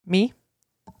Me?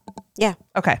 Yeah.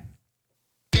 Okay.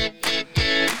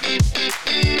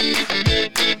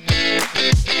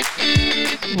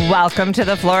 Welcome to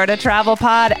the Florida Travel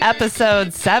Pod,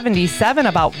 episode 77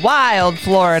 about Wild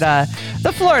Florida.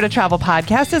 The Florida Travel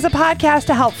Podcast is a podcast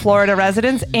to help Florida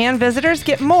residents and visitors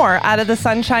get more out of the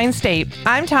Sunshine State.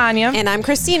 I'm Tanya. And I'm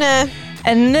Christina.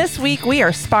 And this week we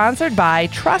are sponsored by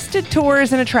Trusted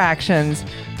Tours and Attractions.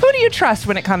 Who do you trust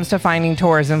when it comes to finding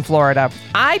tours in Florida?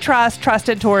 I trust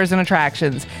Trusted Tours and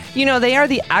Attractions. You know, they are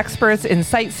the experts in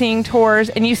sightseeing tours,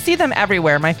 and you see them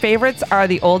everywhere. My favorites are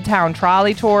the Old Town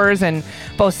Trolley tours in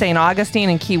both St.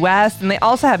 Augustine and Key West, and they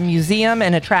also have museum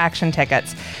and attraction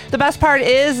tickets. The best part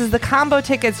is the combo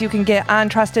tickets you can get on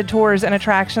Trusted Tours and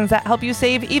Attractions that help you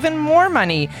save even more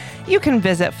money. You can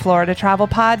visit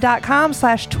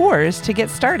floridatravelpod.com/tours to get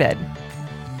started.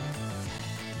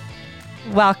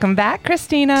 Welcome back,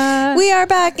 Christina. We are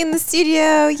back in the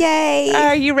studio. Yay.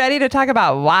 Are you ready to talk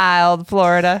about Wild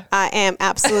Florida? I am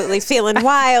absolutely feeling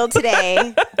wild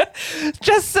today.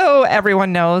 Just so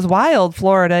everyone knows, Wild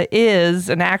Florida is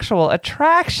an actual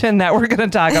attraction that we're going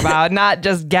to talk about, not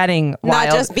just getting wild.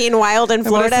 Not just being wild in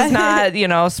Florida. This is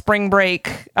not, spring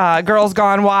break, girls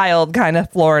gone wild kind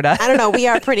of Florida. I don't know. We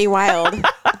are pretty wild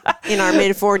in our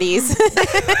mid-40s.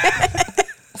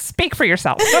 Speak for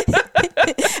yourself.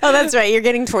 Oh, that's right. You're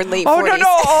getting toward late 40s.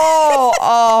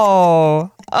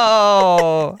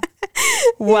 Oh.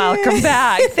 Welcome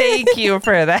back. Thank you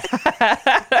for that.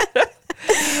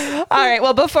 All right.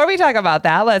 Well, before we talk about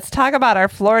that, let's talk about our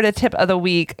Florida tip of the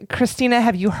week. Christina,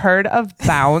 have you heard of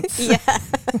Bounce? Yeah.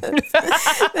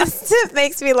 This tip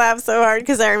makes me laugh so hard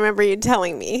because I remember you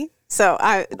telling me. So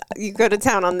you go to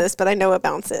town on this, but I know what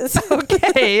Bounce is.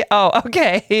 Okay. Oh,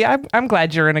 okay. I'm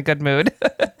glad you're in a good mood.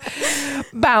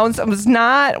 Bounce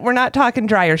we're not talking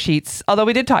dryer sheets, although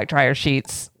we did talk dryer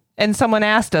sheets. And someone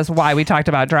asked us why we talked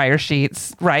about dryer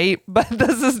sheets, right? But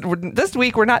this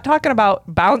week, we're not talking about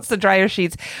Bounce the dryer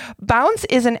sheets. Bounce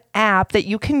is an app that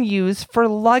you can use for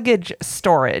luggage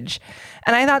storage.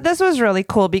 And I thought this was really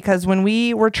cool because when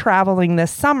we were traveling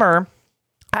this summer,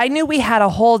 I knew we had a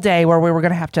whole day where we were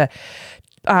going to have to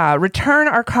return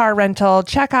our car rental,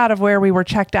 check out of where we were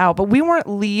checked out, but we weren't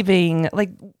leaving.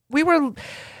 We were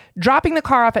dropping the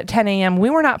car off at 10 a.m. We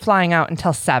were not flying out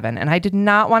until 7, and I did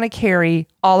not want to carry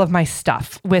all of my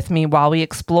stuff with me while we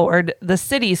explored the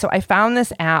city. So I found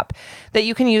this app that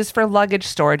you can use for luggage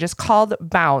storage. It's called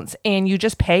Bounce, and you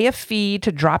just pay a fee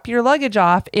to drop your luggage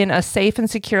off in a safe and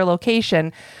secure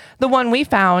location. The one we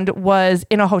found was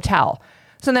in a hotel.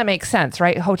 So that makes sense,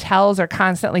 right? Hotels are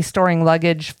constantly storing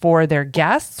luggage for their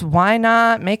guests. Why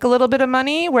not make a little bit of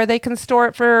money where they can store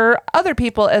it for other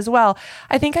people as well?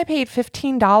 I think I paid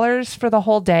 $15 for the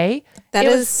whole day.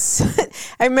 I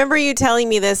remember you telling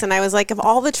me this, and I was like, of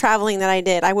all the traveling that I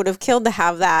did, I would have killed to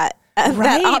have that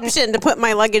option to put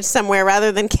my luggage somewhere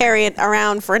rather than carry it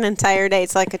around for an entire day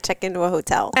so I could check into a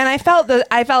hotel. And I felt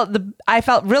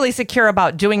really secure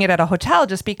about doing it at a hotel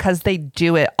just because they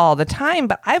do it all the time.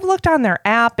 But I've looked on their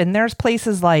app, and there's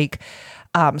places like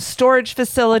storage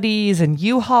facilities and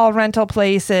U-Haul rental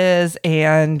places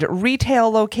and retail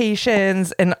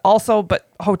locations, and also but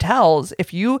hotels.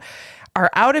 If you are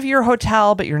out of your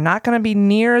hotel, but you're not going to be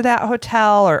near that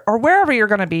hotel or wherever you're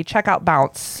going to be, check out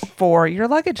Bounce for your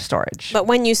luggage storage. But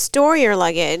when you store your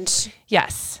luggage,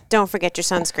 yes, don't forget your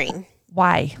sunscreen.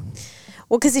 Why?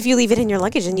 Well, because if you leave it in your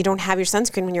luggage and you don't have your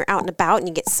sunscreen when you're out and about and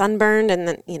you get sunburned and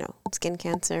then, skin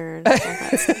cancer and all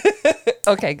that stuff.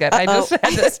 Okay, good. I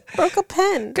just broke a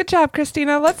pen. Good job,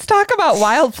 Christina. Let's talk about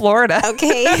Wild Florida.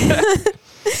 Okay.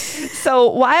 So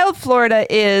Wild Florida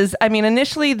is,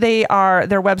 initially their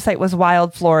website was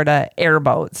Wild Florida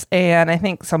Airboats. And I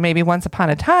think, so maybe once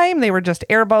upon a time, they were just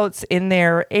airboats in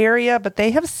their area, but they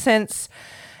have since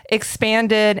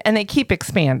expanded and they keep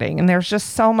expanding. And there's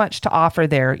just so much to offer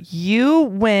there. You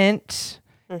went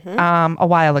a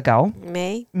while ago.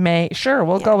 May. Sure.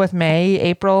 We'll go with May,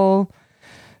 April,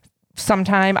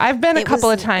 sometime. I've been a couple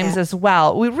of times as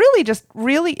well. We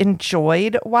really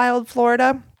enjoyed Wild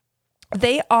Florida.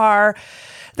 They're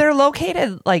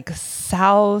located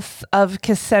south of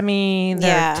Kissimmee.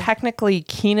 They're technically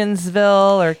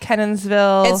Kenansville or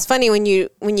Kenansville. It's funny when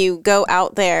you go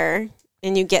out there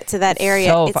and you get to that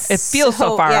area. It feels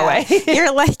so far away.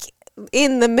 You're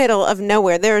in the middle of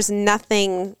nowhere. There's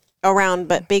nothing around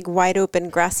but big wide open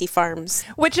grassy farms.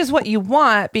 Which is what you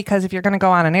want, because if you're going to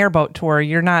go on an airboat tour,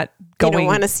 you're not You don't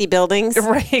want to see buildings.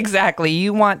 Right, exactly.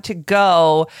 You want to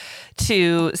go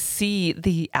to see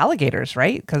the alligators,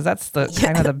 right? Because that's the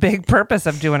kind of the big purpose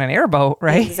of doing an airboat,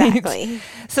 right? Exactly.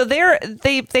 So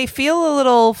they feel a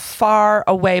little far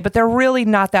away, but they're really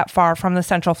not that far from the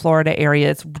Central Florida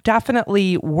area. It's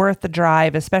definitely worth the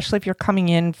drive, especially if you're coming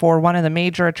in for one of the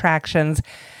major attractions.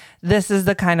 This is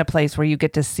the kind of place where you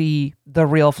get to see the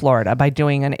real Florida by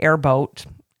doing an airboat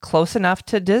close enough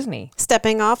to Disney.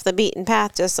 Stepping off the beaten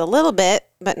path just a little bit,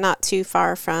 but not too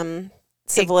far from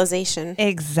civilization.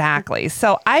 Exactly.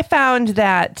 So I found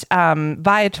that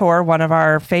Viator, one of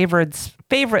our favorite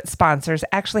sponsors,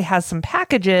 actually has some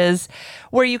packages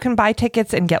where you can buy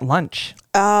tickets and get lunch.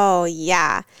 Oh,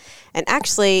 yeah. And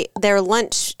actually, their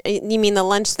lunch, you mean the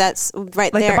lunch that's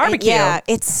right like there? The barbecue. Yeah,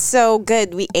 it's so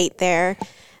good. We ate there.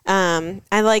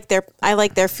 I like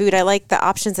their food. I like the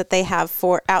options that they have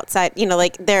for outside. You know,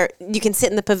 like you can sit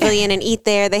in the pavilion and eat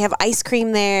there. They have ice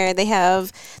cream there.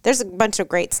 There's a bunch of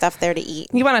great stuff there to eat.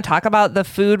 You want to talk about the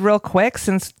food real quick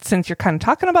since you're kind of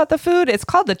talking about the food? It's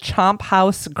called the Chomp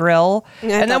House Grill.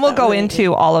 And then we'll go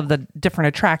into all of the different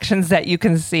attractions that you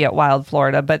can see at Wild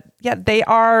Florida. But yeah, they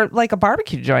are like a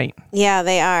barbecue joint. Yeah,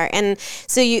 they are. And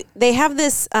so they have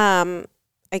this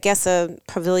I guess a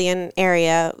pavilion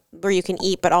area where you can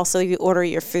eat, but also you order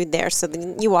your food there. So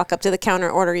then you walk up to the counter,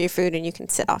 order your food, and you can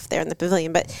sit off there in the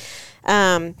pavilion. But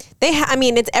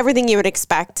it's everything you would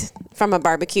expect from a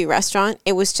barbecue restaurant.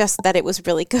 It was just that it was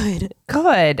really good.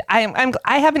 Good. I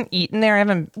haven't eaten there.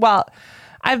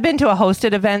 I've been to a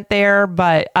hosted event there,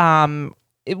 but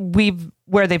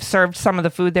where they've served some of the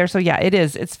food there. So yeah, it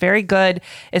is. It's very good.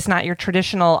 It's not your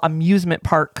traditional amusement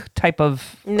park type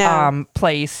of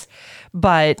place.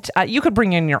 But you could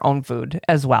bring in your own food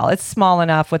as well. It's small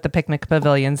enough with the picnic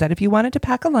pavilions that if you wanted to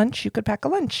pack a lunch, you could pack a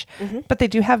lunch. Mm-hmm. But they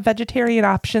do have vegetarian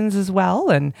options as well,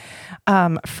 and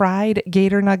fried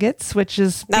gator nuggets, which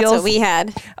is that's what we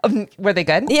had. Were they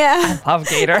good? Yeah, I love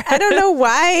gator. I don't know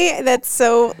why that's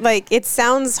so it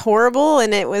sounds horrible,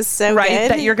 and it was so right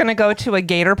good. That you're going to go to a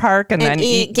gator park and then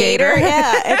eat gator.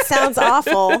 Yeah, it sounds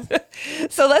awful.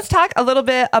 So let's talk a little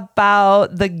bit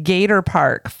about the gator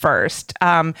park first.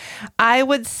 I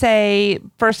would say,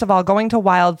 first of all, going to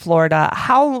Wild Florida,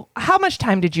 how much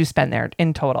time did you spend there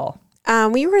in total?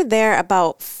 We were there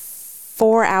about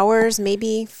 4 hours,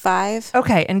 maybe 5.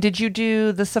 Okay. And did you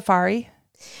do the safari?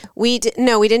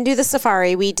 No, we didn't do the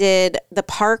safari. We did the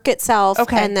park itself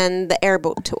and then the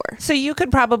airboat tour. So you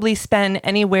could probably spend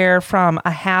anywhere from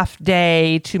a half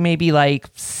day to maybe like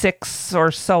 6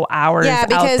 or so hours out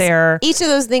there. Each of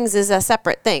those things is a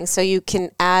separate thing. So you can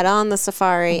add on the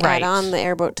safari, add on the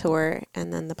airboat tour,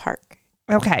 and then the park.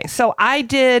 Okay. So I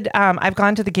did, I've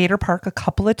gone to the Gator Park a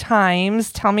couple of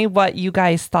times. Tell me what you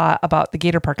guys thought about the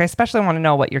Gator Park. I especially want to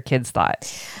know what your kids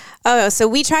thought. Oh, so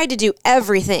we tried to do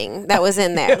everything that was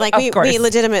in there. Like we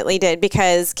legitimately did,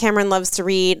 because Cameron loves to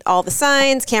read all the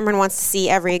signs. Cameron wants to see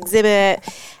every exhibit.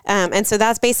 And so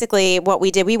that's basically what we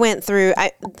did. We went through,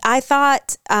 I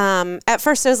thought, at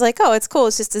first I was like, oh, it's cool.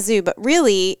 It's just a zoo. But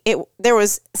really there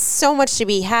was so much to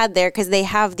be had there, because they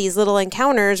have these little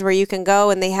encounters where you can go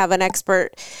and they have an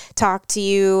expert talk to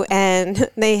you. And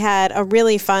they had a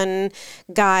really fun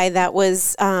guy that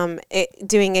was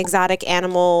doing exotic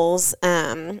animals,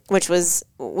 which was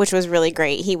really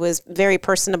great. He was very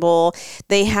personable.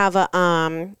 They have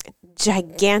a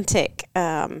gigantic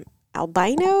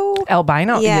albino.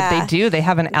 Yeah, they do. They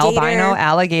have an albino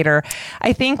alligator.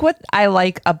 I think what I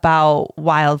like about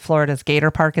Wild Florida's Gator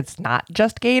Park, it's not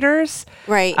just gators.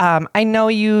 Right. I know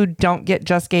you don't get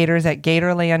just gators at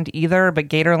Gatorland either, but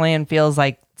Gatorland feels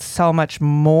like so much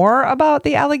more about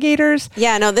the alligators.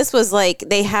 Yeah, no, this was like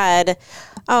they had,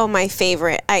 my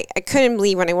favorite. I couldn't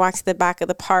believe when I walked to the back of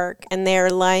the park and they're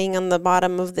lying on the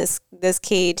bottom of this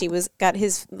cage. He got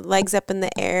his legs up in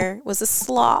the air. It was a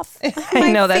sloth.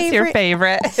 I know, that's your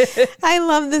favorite. I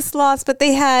love the sloths, but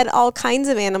they had all kinds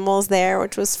of animals there,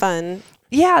 which was fun.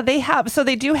 Yeah, they have. So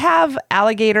they do have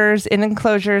alligators in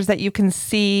enclosures that you can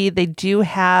see. They do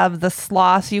have the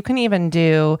sloths. You can even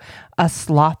do a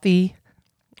slothy,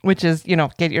 which is,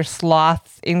 get your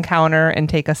sloth encounter and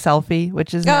take a selfie,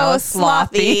 which is now a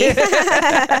slothy.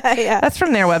 Yeah. That's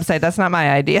from their website. That's not my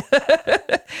idea.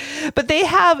 But they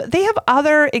have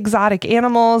other exotic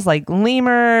animals like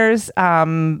lemurs,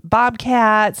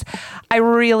 bobcats. I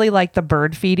really like the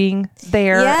bird feeding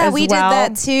there. Yeah, we did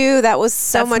that too. That was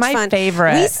so much fun. That's my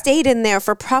favorite. We stayed in there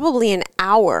for probably an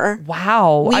hour.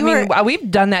 Wow.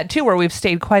 We've done that too, where we've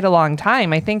stayed quite a long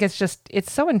time. I think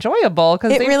it's so enjoyable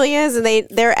because it really is. And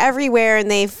their they're everywhere,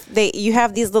 and you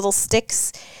have these little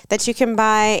sticks that you can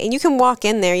buy, and you can walk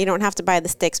in there. You don't have to buy the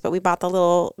sticks, but we bought the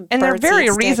little and they're very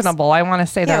sticks. reasonable. I want to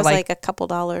say Yeah, they're it was like a couple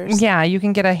dollars. Yeah, you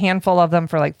can get a handful of them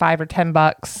for like $5 or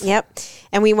 $10. Yep.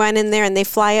 And we went in there, and they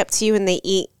fly up to you, and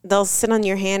they'll sit on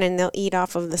your hand, and they'll eat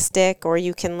off of the stick, or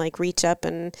you can like reach up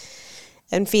and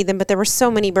feed them. But there were so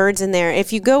many birds in there.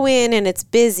 If you go in and it's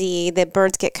busy, the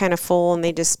birds get kind of full, and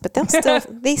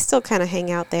they still kind of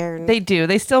hang out there. They do.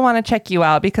 They still want to check you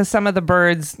out, because some of the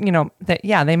birds,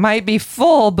 they might be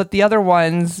full, but the other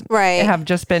ones have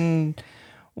just been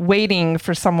waiting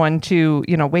for someone to,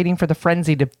 waiting for the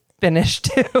frenzy to finish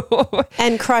too.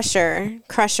 And Crusher,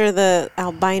 the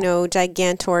albino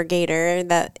gigantor gator,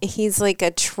 that he's like a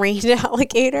trained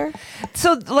alligator.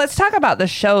 So let's talk about the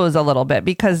shows a little bit,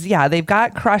 because they've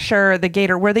got Crusher, the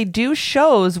gator, where they do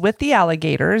shows with the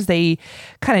alligators. They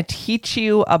kind of teach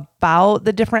you about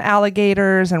the different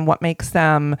alligators and what makes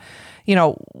them,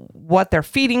 what their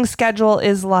feeding schedule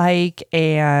is like,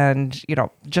 and,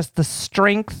 just the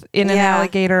strength in an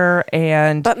alligator.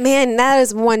 But man, that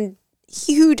is one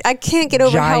huge, I can't get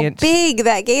over how big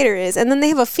that gator is. And then they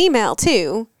have a female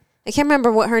too. I can't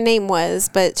remember what her name was,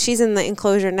 but she's in the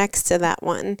enclosure next to that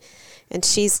one. And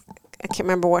I can't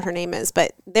remember what her name is,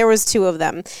 but there was two of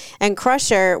them. And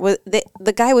Crusher was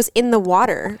the guy was in the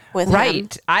water with him.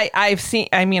 I've seen,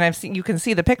 you can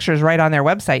see the pictures right on their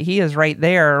website. He is right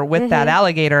there with that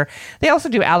alligator. They also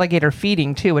do alligator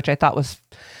feeding too, which I thought was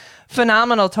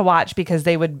phenomenal to watch, because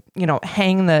they would,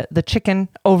 hang the chicken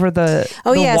over the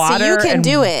water. So you can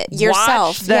do it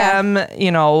yourself. Watch them,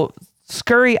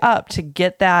 scurry up to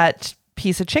get that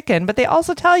piece of chicken. But they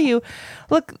also tell you,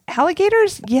 look,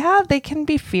 alligators, they can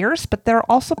be fierce, but they're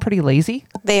also pretty lazy.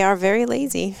 They are very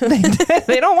lazy.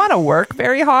 They don't want to work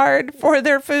very hard for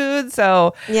their food.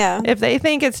 So if they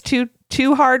think it's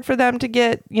too hard for them to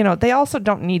get, they also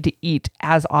don't need to eat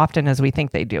as often as we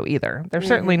think they do either. They're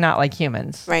certainly not like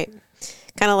humans. Right.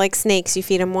 Kind of like snakes. You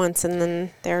feed them once and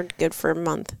then they're good for a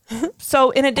month.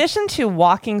 So in addition to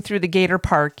walking through the gator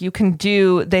park,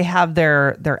 they have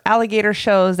their alligator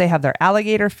shows. They have their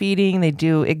alligator feeding. They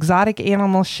do exotic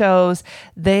animal shows.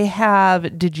 They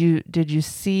have, did you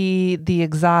see the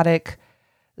exotic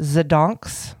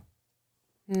zedonks?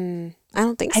 I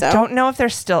don't think so. I don't know if they're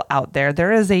still out there.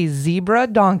 There is a zebra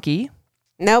donkey.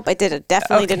 Nope, I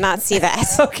definitely did not see that.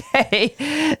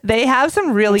 Okay. They have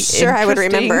some really I would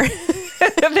remember.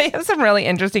 They have some really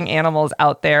interesting animals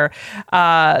out there.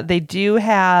 They do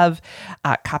have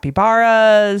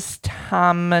capybaras,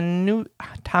 tamanduas,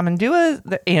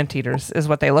 the anteaters is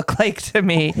what they look like to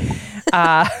me.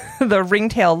 The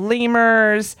ringtail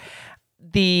lemurs,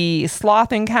 the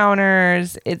sloth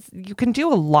encounters. You can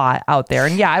do a lot out there.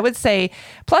 And I would say,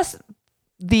 plus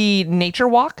the nature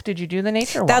walk. Did you do the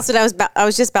nature walk? That's what I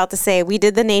was just about to say. We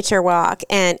did the nature walk,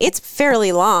 and it's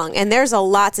fairly long, and there's a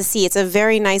lot to see. It's a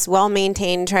very nice,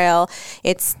 well-maintained trail.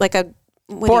 It's like a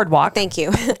boardwalk. Thank you.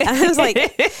 I was like,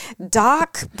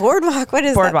 boardwalk. What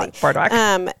is that?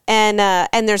 Boardwalk.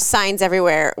 And there's signs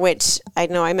everywhere, which I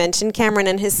know I mentioned Cameron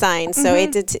and his signs. So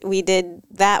we did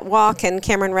that walk, and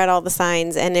Cameron read all the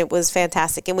signs, and it was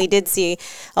fantastic. And we did see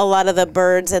a lot of the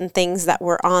birds and things that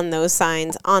were on those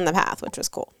signs on the path, which was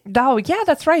cool. Oh yeah,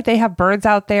 that's right. They have birds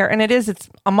out there, and it's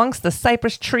amongst the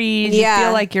cypress trees. You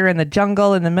feel like you're in the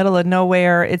jungle in the middle of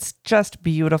nowhere. It's just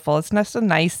beautiful. It's just a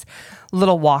nice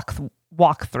little walk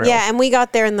through. Yeah, and we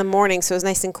got there in the morning, so it was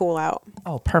nice and cool out.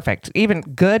 Oh, perfect. Even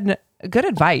good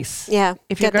advice. Yeah,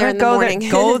 if you're going to go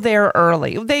there, go there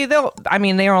early.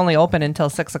 They're only open until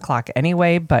 6:00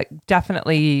 anyway, but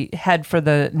definitely head for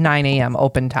the 9 a.m.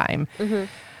 open time.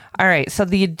 All right. So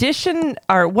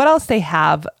what else they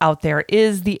have out there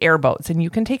is the airboats, and you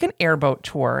can take an airboat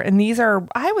tour. And these are,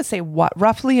 I would say,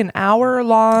 roughly an hour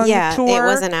long tour? Yeah, it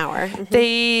was an hour.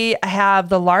 They have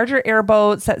the larger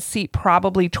airboats that seat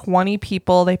probably 20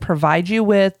 people. They provide you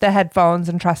with the headphones,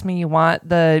 and trust me, you want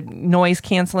the noise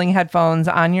canceling headphones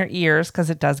on your ears because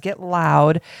it does get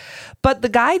loud. But the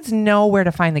guides know where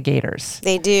to find the gators.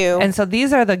 They do. And so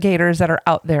these are the gators that are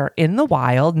out there in the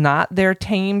wild, they're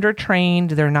tamed or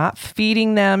trained. They're not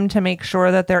feeding them to make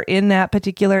sure that they're in that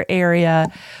particular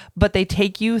area, but they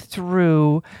take you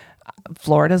through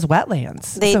Florida's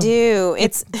wetlands. They do.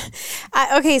 It's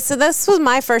okay. So this was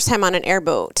my first time on an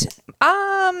airboat.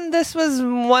 This was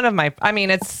one of my,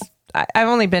 I've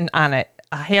only been on it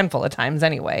a handful of times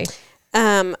anyway.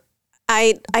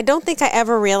 I don't think I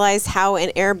ever realized how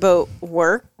an airboat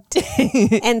worked.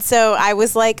 And so I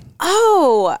was like,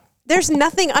 oh, there's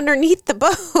nothing underneath the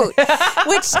boat,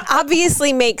 which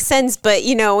obviously makes sense. But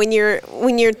when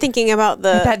you're thinking about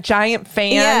that giant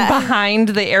fan behind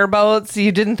the airboats,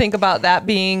 you didn't think about that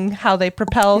being how they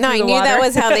propel. No, through the I knew water. that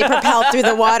was how they propelled through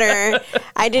the water.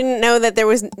 I didn't know that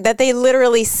that they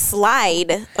literally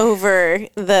slide over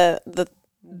the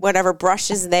whatever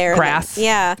brush is there. Grass.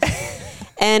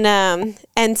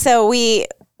 And so he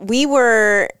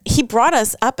brought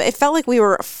us up. It felt like we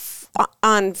were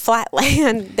on flat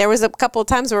land. There was a couple of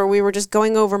times where we were just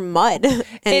going over mud.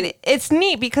 And it's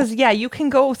neat because, you can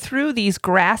go through these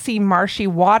grassy, marshy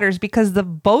waters because the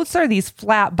boats are these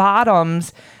flat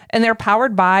bottoms and they're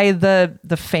powered by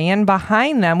the fan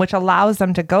behind them, which allows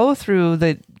them to go through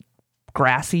the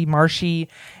grassy, marshy,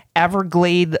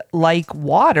 Everglade-like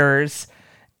waters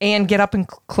and get up and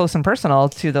close and personal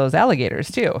to those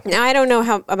alligators too. Now, I don't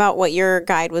know about what your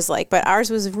guide was like, but ours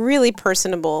was really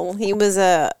personable. He was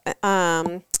a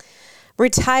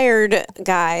retired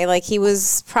guy, like he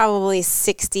was probably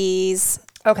 60s.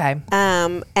 Okay.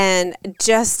 And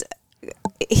just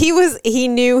he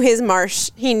knew his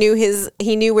marsh. He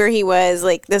knew where he was.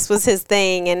 Like this was his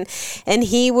thing, and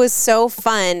he was so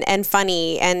fun and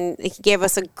funny, and he gave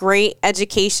us a great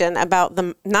education about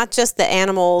not just the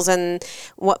animals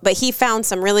but he found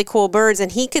some really cool birds,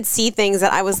 and he could see things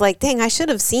that I was like, dang, I should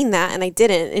have seen that, and I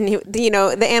didn't. And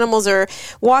the animals are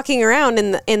walking around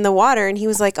in the water, and he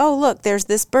was like, oh look, there's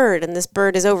this bird, and this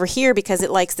bird is over here because it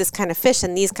likes this kind of fish,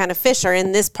 and these kind of fish are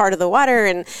in this part of the water,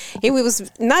 and he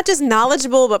was not just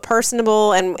knowledgeable but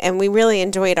personable, and we really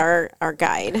enjoyed our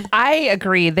guide. I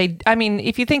agree.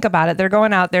 If you think about it, they're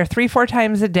going out there 3-4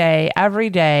 times a day, every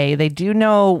day. They do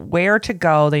know where to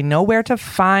go. They know where to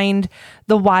find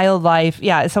the wildlife.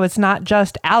 Yeah, so it's not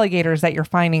just alligators that you're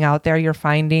finding out there. You're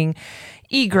finding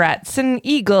egrets and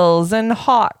eagles and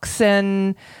hawks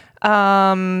and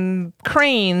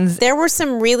cranes. There were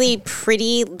some really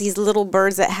pretty, these little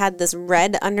birds that had this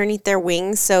red underneath their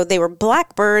wings. So they were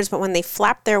black birds, but when they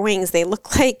flapped their wings, they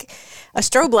looked like a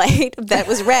strobe light that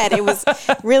was red. It was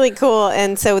really cool.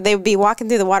 And so they would be walking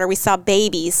through the water. We saw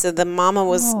babies. So the mama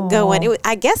was going,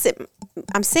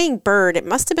 I'm saying bird. It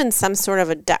must have been some sort of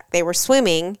a duck. They were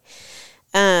swimming.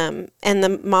 And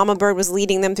the mama bird was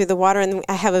leading them through the water, and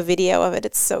I have a video of it.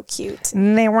 It's so cute.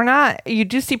 They were not. You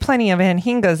do see plenty of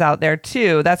anhingas out there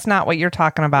too. That's not what you're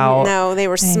talking about. No, they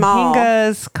were small.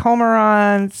 Anhingas,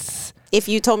 cormorants. If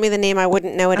you told me the name, I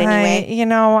wouldn't know it anyway.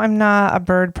 I'm not a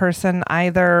bird person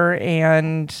either,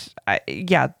 and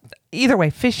either way,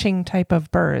 fishing type of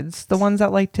birds, the ones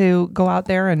that like to go out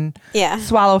there and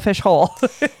swallow fish whole.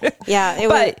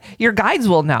 But your guides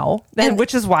will know,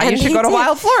 which is why you should go to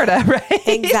Wild Florida, right?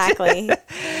 Exactly.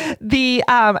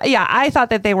 I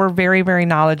thought that they were very, very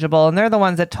knowledgeable, and they're the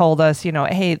ones that told us,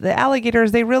 hey, the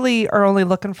alligators, they really are only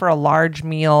looking for a large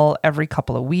meal every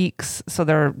couple of weeks, so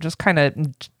they're just kind of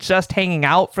just hanging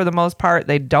out for the most part.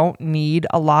 They don't need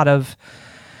a lot of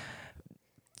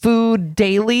food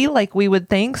daily like we would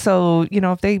think. So,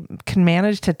 if they can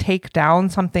manage to take down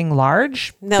something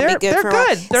large, they're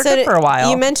good. They're good for a while.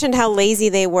 You mentioned how lazy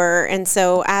they were. And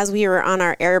so as we were on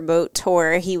our airboat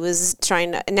tour, he was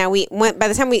trying to, now we went, by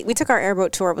the time we took our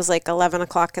airboat tour, it was like 11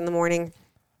 o'clock in the morning,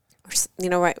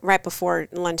 right before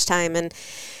lunchtime. And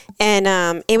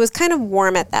it was kind of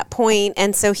warm at that point.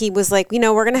 And so he was like,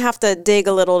 we're going to have to dig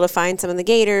a little to find some of the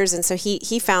gators. And so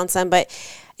he found some, but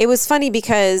it was funny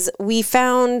because we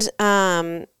found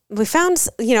some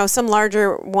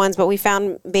larger ones, but we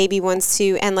found baby ones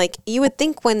too. And like, you would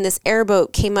think when this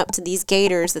airboat came up to these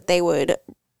gators that they would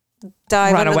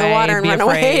dive under the water and run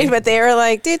away, but they were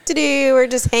like, we're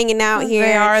just hanging out here.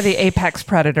 They are the apex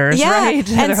predators, right?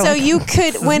 And so you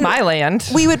could, when my land,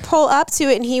 we would pull up to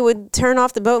it and he would turn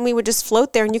off the boat and we would just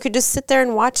float there, and you could just sit there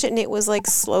and watch it, and it was like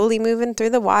slowly moving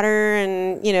through the water,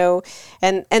 and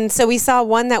and so we saw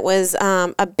one that was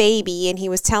a baby, and he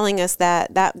was telling us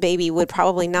that baby would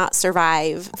probably not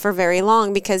survive for very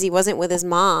long because he wasn't with his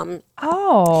mom.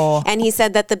 Oh. And he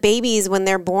said that the babies, when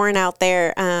they're born out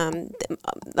there,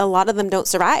 a lot of them don't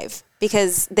survive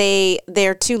because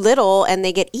they're too little and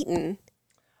they get eaten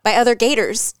by other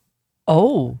gators.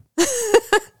 Oh.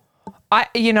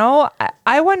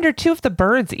 I wonder too if the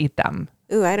birds eat them.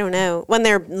 Ooh, I don't know. When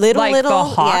they're little, like the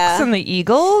hawks and the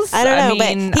eagles. I don't know,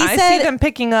 but I see them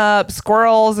picking up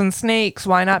squirrels and snakes.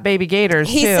 Why not baby gators?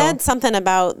 He said something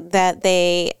about that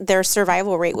their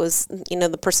survival rate was,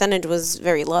 the percentage was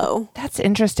very low. That's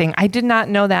interesting. I did not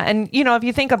know that. And if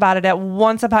you think about it, at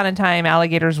once upon a time,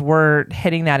 alligators were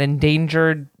hitting that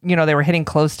endangered. They were hitting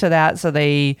close to that, so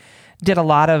they did a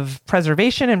lot of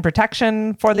preservation and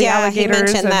protection for the alligators. Yeah,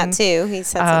 he mentioned that too. He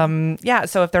said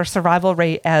so if their survival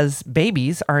rate as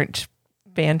babies aren't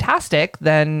fantastic,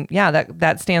 then yeah,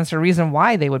 that stands to reason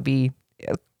why they would be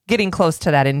getting close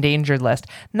to that endangered list.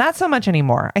 Not so much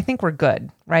anymore. I think we're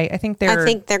good, right? I think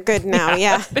they're good now.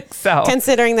 Yeah. I think so.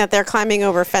 Considering that they're climbing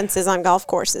over fences on golf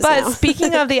courses. But now.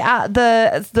 Speaking of the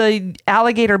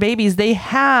alligator babies, they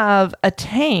have a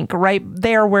tank right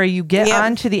there where you get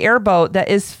onto the airboat that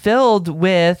is filled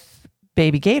with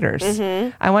baby gators.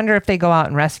 I wonder if they go out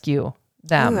and rescue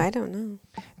them. Ooh, I don't know.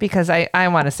 Because I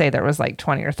want to say there was like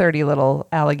 20 or 30 little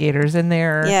alligators in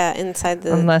there. Yeah, inside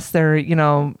the... Unless they're,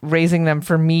 raising them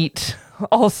for meat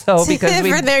also. Because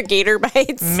for their gator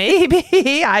bites.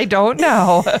 Maybe. I don't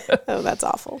know. Oh, that's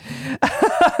awful.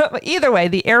 Either way,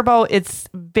 the airboat, it's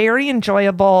very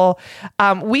enjoyable.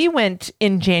 We went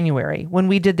in January when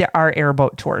we did our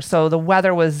airboat tour. So the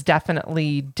weather was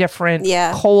definitely different,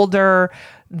 colder.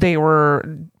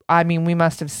 We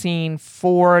must have seen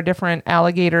 4 different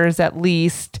alligators at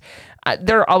least.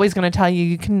 They're always going to tell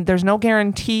you there's no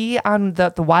guarantee on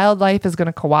that the wildlife is going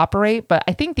to cooperate. But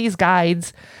I think these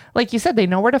guides, like you said, they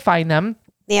know where to find them.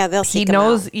 Yeah, they'll seek them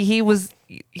out. He was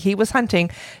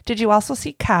hunting. Did you also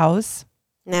see cows?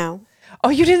 No. Oh,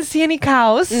 you didn't see any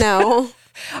cows? No.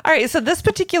 All right, so this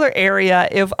particular area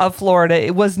of Florida,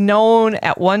 it was known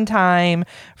at one time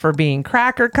for being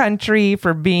cracker country,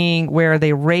 for being where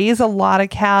they raise a lot of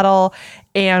cattle.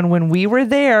 And when we were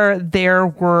there,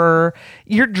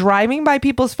 you're driving by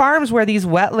people's farms where these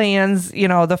wetlands,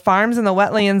 the farms and the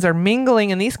wetlands are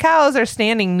mingling, and these cows are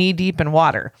standing knee deep in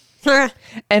water.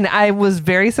 And I was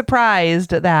very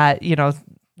surprised that,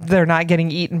 they're not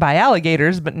getting eaten by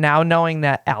alligators, but now knowing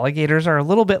that alligators are a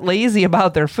little bit lazy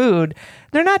about their food,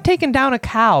 they're not taking down a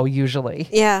cow usually.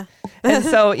 Yeah. And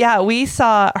so, we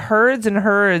saw herds and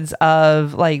herds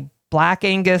of like Black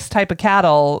Angus type of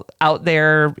cattle out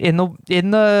there in the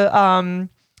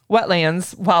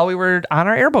wetlands while we were on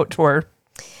our airboat tour.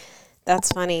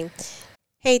 That's funny.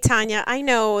 Hey, Tanya, I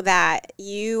know that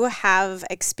you have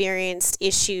experienced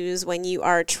issues when you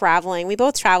are traveling. We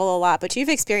both travel a lot, but you've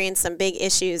experienced some big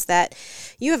issues that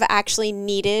you have actually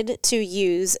needed to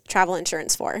use travel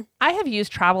insurance for. I have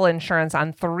used travel insurance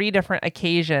on 3 different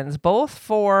occasions, both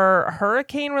for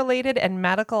hurricane related and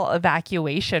medical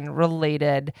evacuation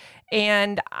related.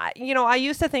 And, I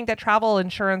used to think that travel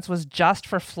insurance was just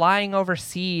for flying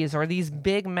overseas or these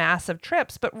big, massive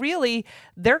trips, but really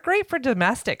they're great for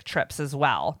domestic trips as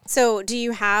well. So do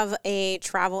you have a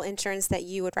travel insurance that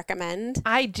you would recommend?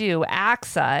 I do.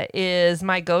 AXA is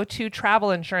my go-to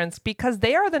travel insurance because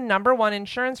they are the #1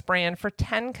 insurance brand for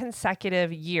 10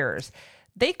 consecutive years.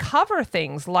 They cover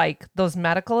things like those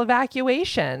medical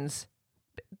evacuations.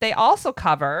 They also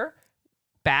cover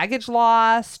baggage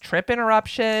loss, trip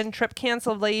interruption, trip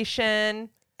cancellation.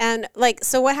 And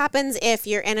so what happens if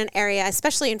you're in an area,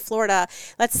 especially in Florida,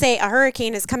 let's say a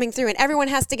hurricane is coming through and everyone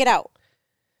has to get out?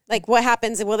 What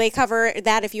happens? Will they cover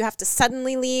that if you have to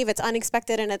suddenly leave? It's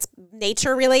unexpected and it's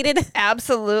nature related?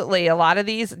 Absolutely. A lot of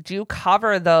these do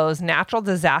cover those natural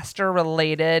disaster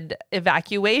related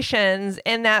evacuations,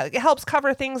 and that helps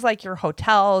cover things like your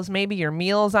hotels, maybe your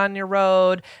meals on your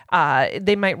road.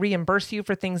 They might reimburse you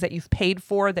for things that you've paid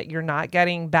for that you're not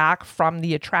getting back from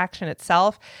the attraction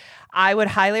itself. I would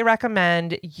highly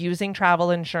recommend using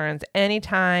travel insurance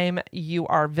anytime you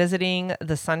are visiting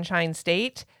the Sunshine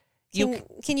State.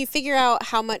 Can you figure out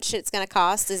how much it's going to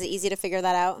cost? Is it easy to figure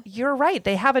that out? You're right.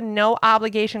 They have a no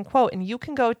obligation quote, and you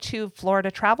can go to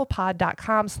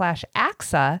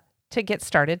floridatravelpod.com/AXA to get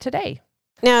started today.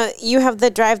 Now, you have the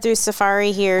drive-through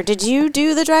safari here. Did you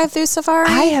do the drive-through safari?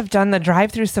 I have done the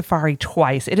drive-through safari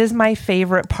twice. It is my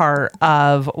favorite part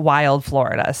of Wild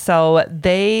Florida. So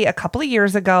a couple of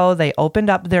years ago, they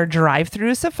opened up their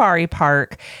drive-through safari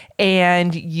park,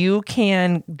 and you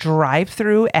can drive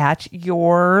through at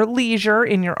your leisure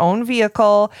in your own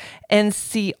vehicle and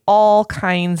see all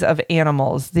kinds of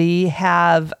animals. They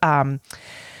have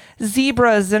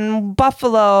zebras and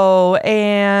buffalo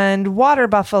and water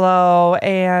buffalo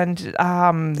and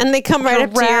they come right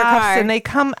up to your car. And they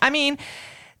come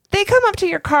up to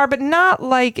your car, but not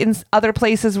like in other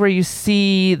places where you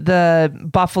see the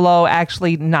buffalo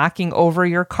actually knocking over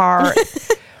your car.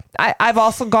 I've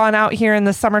also gone out here in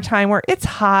the summertime where it's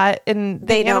hot and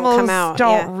the animals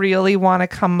don't really want to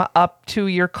come up to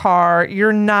your car.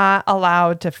 You're not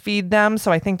allowed to feed them.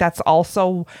 So I think that's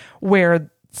also where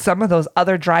some of those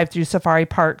other drive-through safari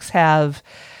parks have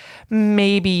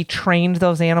maybe trained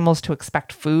those animals to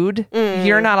expect food.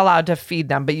 You're not allowed to feed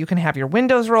them, but you can have your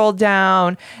windows rolled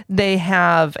down. They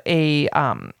have an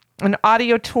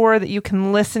audio tour that you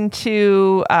can listen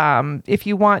to if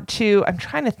you want to. I'm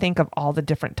trying to think of all the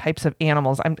different types of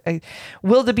animals.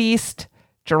 wildebeest,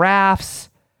 giraffes,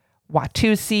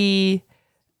 Watusi,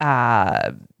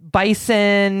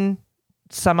 bison,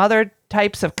 some other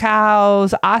types of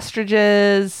cows,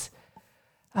 ostriches,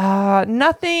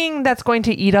 nothing that's going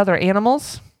to eat other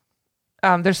animals.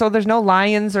 There's no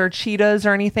lions or cheetahs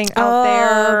or anything out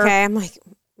there. Okay. I'm like,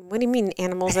 what do you mean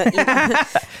animals that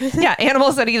eat? Yeah,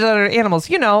 animals that eat other animals.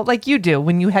 Like you do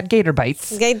when you had gator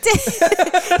bites. I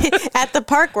did. At the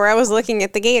park where I was looking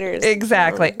at the gators.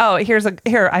 Exactly. Oh,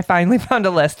 here I finally found a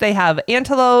list. They have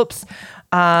antelopes,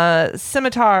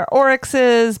 scimitar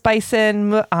oryxes,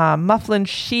 bison, mufflin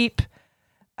sheep,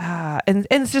 and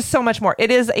it's just so much more.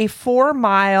 It is a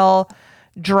 4-mile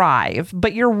drive,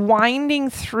 but you're winding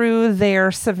through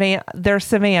their savanna.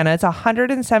 It's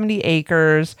 170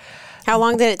 acres. How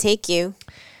long did it take you?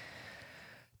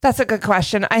 That's a good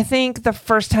question. I think the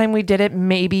first time we did it,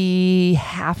 maybe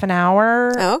half an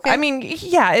hour. Oh, okay. I mean,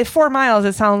 yeah, at 4 miles,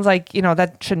 it sounds like,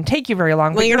 that shouldn't take you very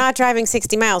long. Well, you're not driving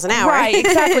 60 miles an hour. Right,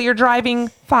 exactly. You're driving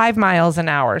 5 miles an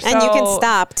hour. And you can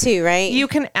stop too, right? You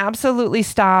can absolutely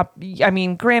stop. I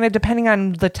mean, granted, depending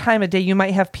on the time of day, you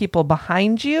might have people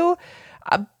behind you.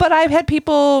 But I've had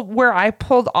people where I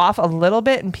pulled off a little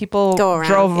bit and people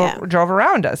drove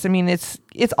around us. I mean, it's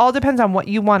all depends on what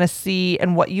you want to see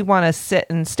and what you want to sit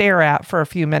and stare at for a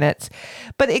few minutes.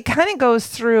 But it kind of goes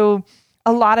through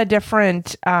a lot of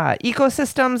different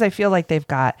ecosystems. I feel like they've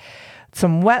got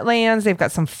some wetlands, they've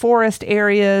got some forest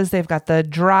areas, they've got the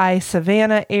dry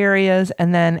savanna areas,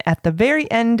 and then at the very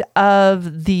end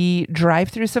of the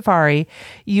drive-through safari,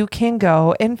 you can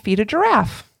go and feed a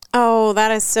giraffe. Oh,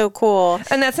 that is so cool.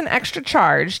 And that's an extra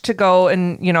charge to go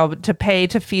and, to pay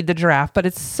to feed the giraffe, but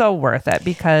it's so worth it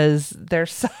because they're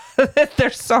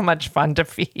so much fun to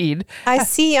feed. I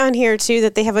see on here too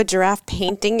that they have a giraffe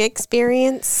painting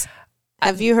experience.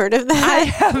 Have you heard of that? I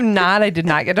have not. I did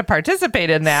not get to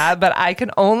participate in that, but I can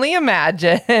only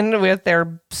imagine with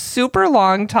their super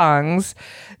long tongues.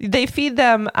 They feed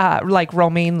them like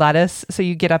romaine lettuce. So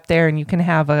you get up there and you can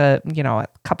have a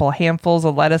couple handfuls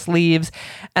of lettuce leaves.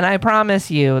 And I promise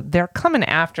you, they're coming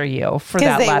after you for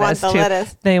that lettuce too.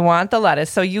 Lettuce. They want the lettuce.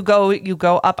 So you go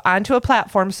up onto a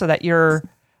platform so that you're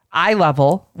eye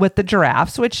level with the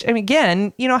giraffes, which, and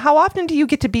again, how often do you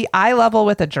get to be eye level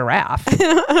with a giraffe?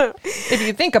 If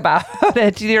you think about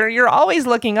it, you're always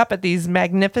looking up at these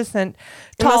magnificent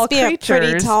tall creatures. It must be a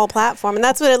pretty tall platform. And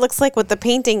that's what it looks like with the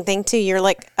painting thing too. You're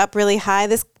like up really high.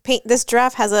 This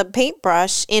giraffe has a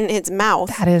paintbrush in its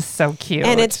mouth. That is so cute.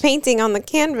 And it's painting on the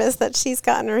canvas that she's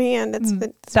got in her hand.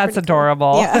 That's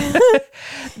adorable. Cool.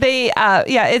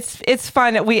 Yeah. It's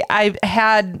fun. I've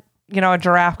had a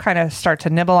giraffe kind of start to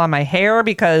nibble on my hair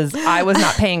because I was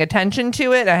not paying attention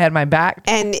to it. I had my back.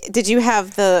 And did you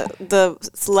have the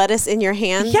lettuce in your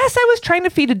hand? Yes, I was trying to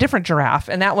feed a different giraffe,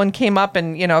 and that one came up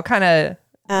and, kind of...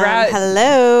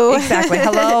 hello. Exactly.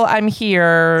 Hello, I'm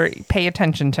here. Pay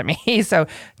attention to me. So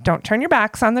don't turn your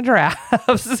backs on the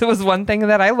giraffes. It was one thing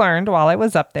that I learned while I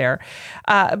was up there.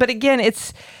 But again,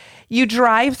 you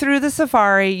drive through the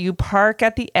safari, you park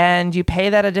at the end, you pay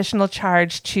that additional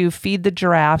charge to feed the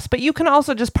giraffes, but you can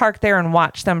also just park there and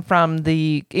watch them from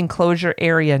the enclosure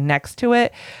area next to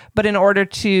it. But in order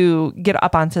to get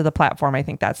up onto the platform, I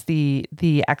think that's the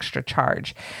extra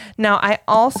charge. Now, I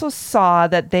also saw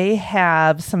that they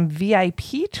have some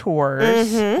VIP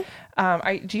tours.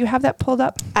 Mm-hmm. Do you have that pulled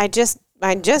up? I just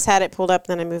had it pulled up,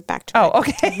 then I moved back to it. Oh,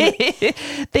 okay.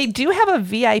 They do have a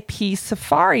VIP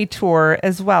safari tour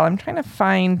as well. I'm trying to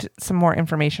find some more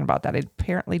information about that. I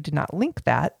apparently did not link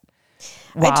that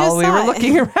while we were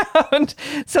looking around.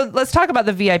 So let's talk about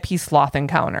the VIP sloth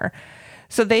encounter.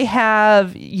 So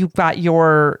you've got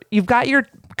your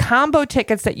combo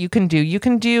tickets that you can do. You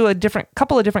can do a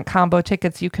couple of different combo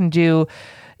tickets. You can do,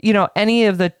 any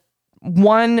of the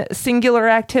one singular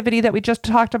activity that we just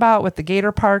talked about with the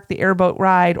Gator Park, the airboat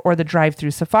ride, or the drive-through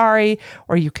safari,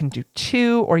 or you can do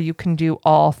 2, or you can do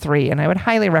all 3. And I would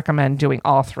highly recommend doing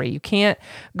all 3. You can't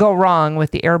go wrong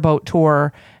with the airboat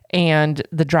tour and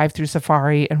the drive-through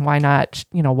safari, and why not,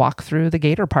 walk through the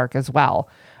Gator Park as well.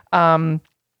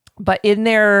 But in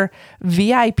their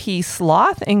VIP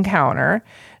sloth encounter,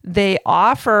 they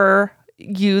offer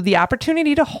you the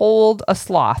opportunity to hold a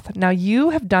sloth. Now,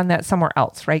 you have done that somewhere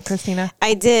else, right, Christina?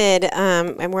 I did.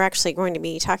 And we're actually going to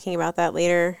be talking about that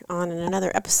later on in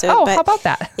another episode. Oh, how about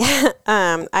that? Yeah.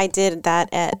 I did that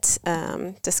at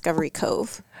Discovery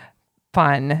Cove.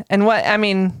 Fun. And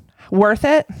worth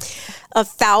it?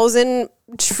 1,000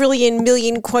 trillion,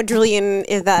 million, quadrillion,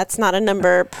 if that's not a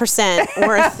number, percent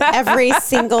worth every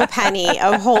single penny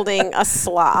of holding a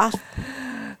sloth.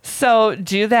 So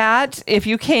do that if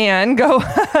you can. Go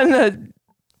on the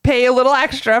pay a little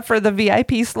extra for the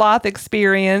VIP sloth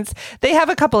experience. They have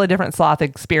a couple of different sloth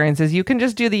experiences. You can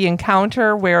just do the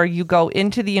encounter where you go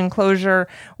into the enclosure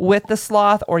with the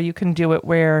sloth, or you can do it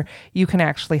where you can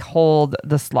actually hold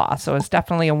the sloth. So it's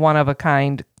definitely a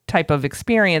one-of-a-kind type of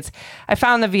experience. I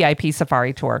found the VIP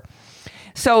safari tour.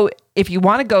 So if you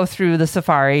want to go through the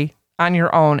safari on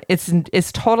your own,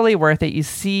 it's totally worth it. You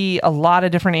see a lot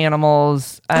of different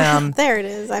animals. There it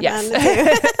is. I found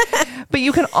it too. But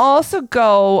you can also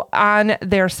go on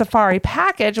their safari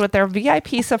package with their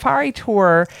VIP safari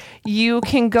tour. You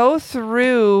can go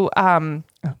through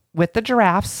with the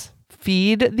giraffes,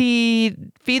 feed the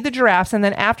giraffes, and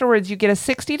then afterwards you get a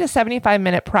 60 to 75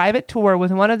 minute private tour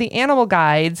with one of the animal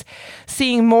guides,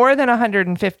 seeing more than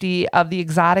 150 of the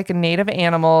exotic and native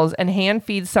animals, and hand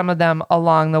feed some of them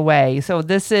along the way. So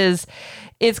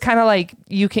it's kind of like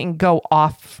you can go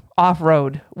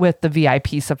off-road with the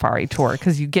VIP safari tour,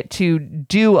 because you get to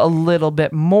do a little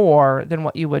bit more than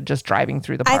what you would just driving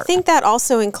through the park. I think that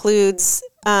also includes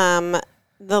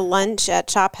the lunch at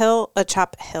Chop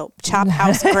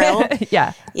House Grill.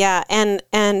 Yeah. Yeah. And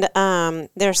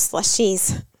their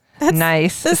slushies.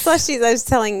 Nice. The slushies I was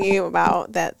telling you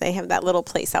about, that they have that little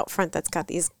place out front that's got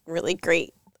these really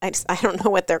great, I don't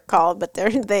know what they're called, but they're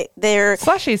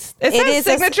slushies. It says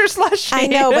signature slushie. I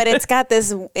know, but it's got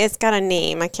a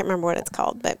name. I can't remember what it's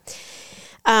called, but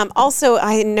also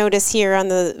I notice here on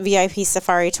the VIP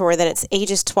safari tour that it's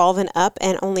ages 12 and up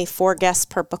and only 4 guests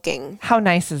per booking. How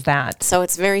nice is that? So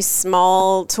it's a very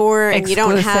small tour, and Exclusive. You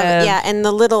don't have, and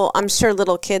I'm sure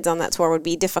little kids on that tour would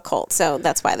be difficult. So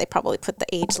that's why they probably put the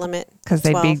age limit. Because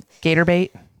they'd be gator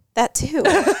bait. That too.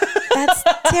 That's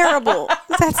terrible.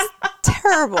 That's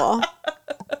terrible.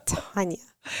 Tanya.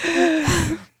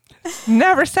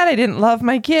 Never said I didn't love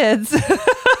my kids.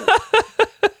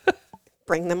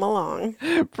 Bring them along.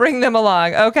 Bring them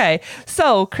along. Okay.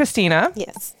 So, Christina.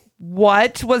 Yes.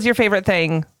 What was your favorite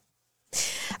thing?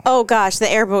 Oh gosh,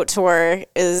 the airboat tour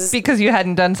is because you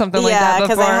hadn't done something like that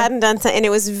before. Yeah, because I hadn't done something, and it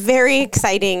was very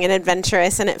exciting and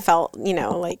adventurous, and it felt,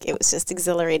 like it was just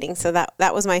exhilarating. So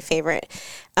that was my favorite.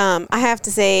 I have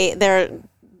to say,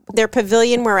 their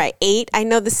pavilion where I ate, I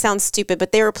know this sounds stupid,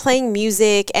 but they were playing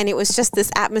music, and it was just this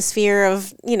atmosphere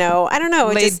of, I don't know,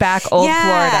 laid back old Florida.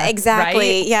 Yeah,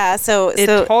 exactly. Right? Yeah, so it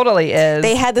totally is.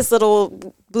 They had this little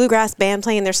bluegrass band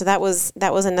playing there, so that was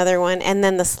another one, and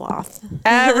then the sloth.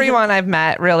 Everyone I've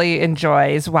met really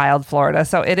enjoys Wild Florida,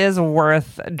 so it is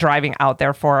worth driving out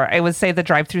there for. I would say the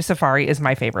drive-through safari is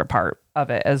my favorite part of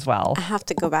it as well. I have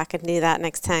to go back and do that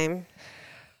next time.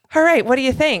 All right, what do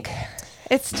you think?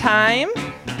 It's time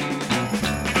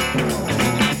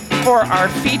for our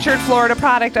featured Florida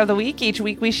product of the week. Each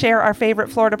week we share our favorite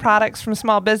Florida products from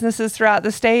small businesses throughout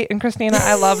the state. And Christina,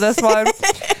 I love this one.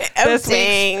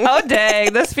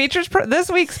 Dang. This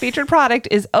week's featured product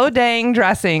is O'Dang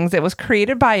Dressings. It was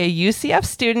created by a UCF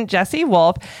student, Jesse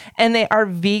Wolf, and they are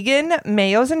vegan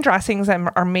mayos and dressings and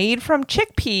are made from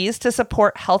chickpeas to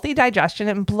support healthy digestion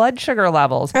and blood sugar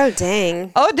levels. Oh,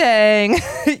 dang. Oh, dang.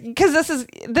 Because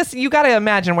this, you got to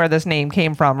imagine where this name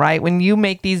came from, right? When you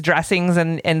make these dressings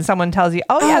and someone tells you,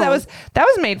 that was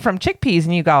made from chickpeas,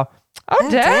 and you go,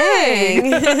 oh,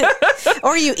 dang.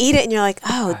 Or you eat it and you're like,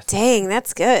 oh, dang,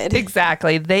 that's good.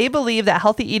 Exactly. They believe that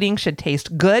healthy eating should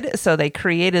taste good, so they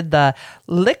created the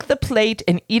lick the plate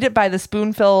and eat it by the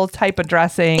spoonful type of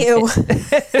dressing. Ew.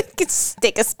 You could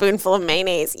stick a spoonful of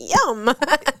mayonnaise. Yum.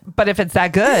 But if it's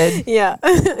that good. Yeah.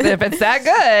 If it's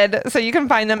that good. So you can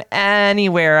find them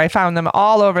anywhere. I found them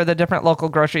all over the different local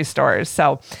grocery stores.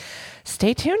 So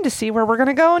stay tuned to see where we're going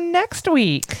to go next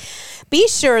week. Be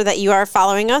sure that you are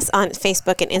following us on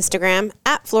Facebook and Instagram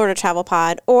at Florida Travel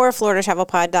Pod or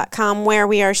floridatravelpod.com, where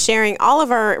we are sharing all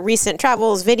of our recent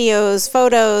travels, videos,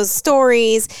 photos,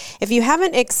 stories. If you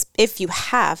haven't experienced, go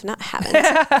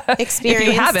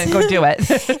do it.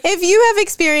 If you have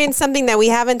experienced something that we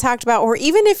haven't talked about, or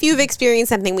even if you've experienced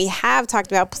something we have talked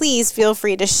about, please feel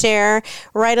free to share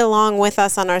right along with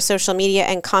us on our social media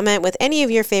and comment with any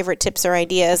of your favorite tips or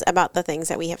ideas about the things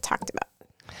that we have talked about.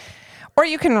 Or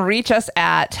you can reach us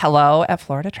at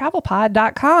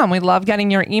hello@floridatravelpod.com. We love getting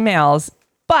your emails.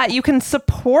 But you can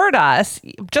support us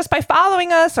just by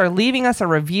following us or leaving us a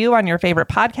review on your favorite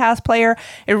podcast player.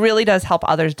 It really does help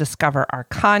others discover our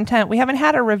content. We haven't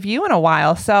had a review in a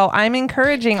while, so I'm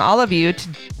encouraging all of you to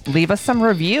leave us some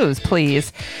reviews,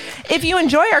 please. If you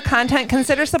enjoy our content,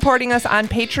 consider supporting us on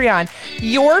Patreon.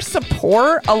 Your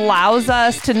support allows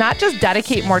us to not just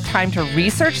dedicate more time to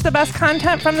research the best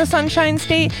content from the Sunshine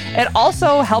State, it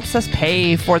also helps us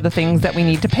pay for the things that we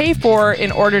need to pay for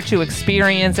in order to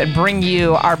experience and bring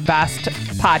you our best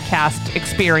podcast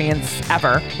experience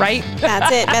ever, right?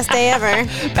 That's it. Best day ever.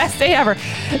 Best day ever.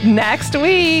 Next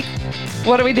week,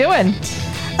 what are we doing?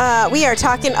 We are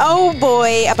talking, oh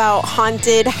boy, about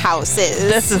haunted houses.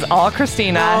 This is all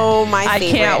Christina. Oh, my favorite.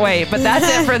 I can't wait. But that's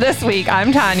it for this week.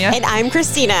 I'm Tanya. And I'm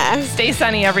Christina. Stay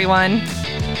sunny, everyone.